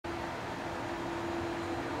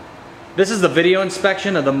This is the video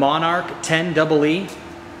inspection of the Monarch 10EE.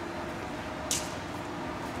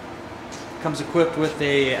 Comes equipped with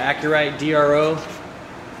a Accu-rite DRO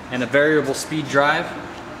and a variable speed drive.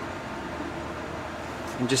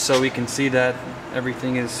 And just so we can see that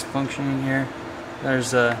everything is functioning here,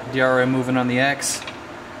 there's a DRO moving on the X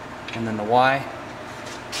and then the Y.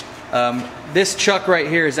 This chuck right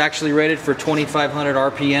here is actually rated for 2,500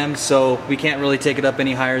 RPM, so we can't really take it up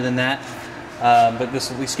any higher than that. But this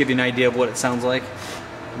will at least give you an idea of what it sounds like.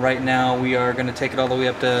 Right now we are going to take it all the way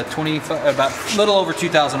up to about a little over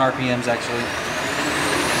 2,000 RPMs actually.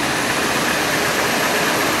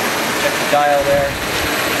 Check the dial there.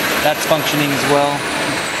 That's functioning as well.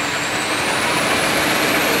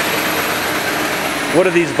 What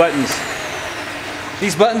are these buttons?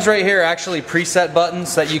 These buttons right here are actually preset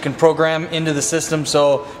buttons that you can program into the system,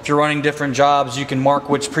 so if you're running different jobs you can mark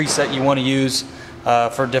which preset you want to use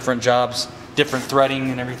for different jobs, different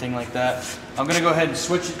threading and everything like that. I'm going to go ahead and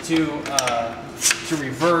switch it to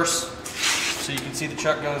reverse so you can see the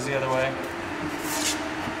chuck goes the other way.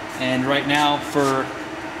 And right now for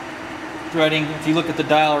threading, if you look at the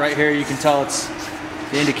dial right here, you can tell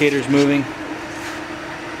the indicator's moving.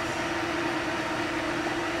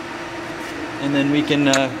 And then we can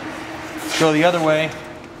go the other way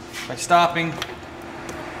by stopping,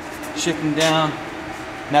 shifting down,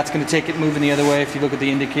 and that's going to take it moving the other way. If you look at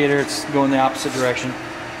the indicator, it's going the opposite direction.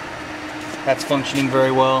 That's functioning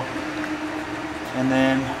very well. And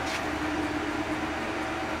then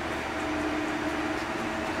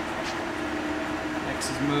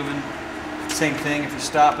X is moving. Same thing, if you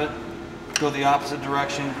stop it, go the opposite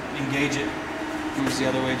direction, engage it, moves the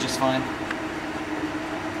other way just fine.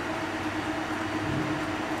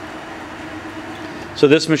 So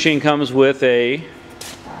this machine comes with a...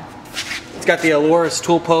 It's got the Aloris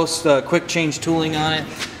tool post, quick change tooling on it.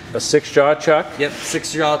 A 6-jaw chuck? Yep,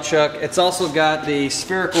 6-jaw chuck. It's also got the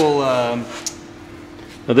spherical... Now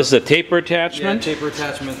this is a taper attachment? Yeah, taper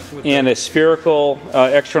attachment. And a spherical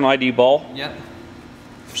external ID ball? Yep.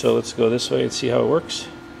 So let's go this way and see how it works.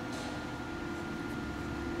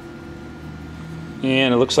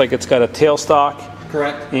 And it looks like it's got a tailstock.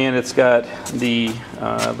 Correct. And it's got the,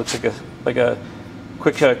 looks like a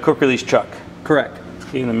quick release chuck. Correct.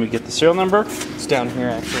 Okay, let me get the serial number. It's down here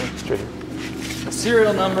actually. It's right here. The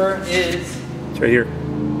serial number is... It's right here.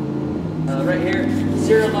 Right here.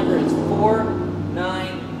 Serial number is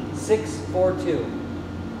 49642.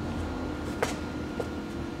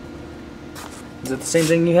 Is it the same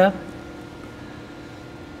thing you have?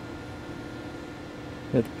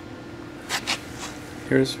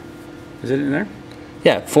 Is it in there?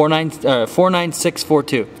 Yeah,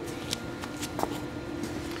 49642.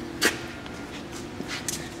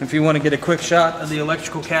 If you want to get a quick shot of the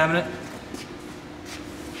electrical cabinet,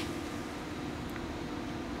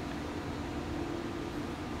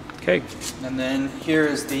 okay. And then here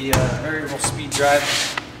is the variable speed drive.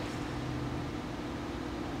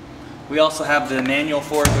 We also have the manual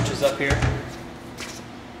for it, which is up here.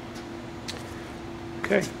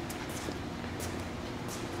 Okay.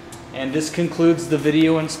 And this concludes the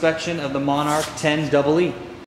video inspection of the Monarch 10EE.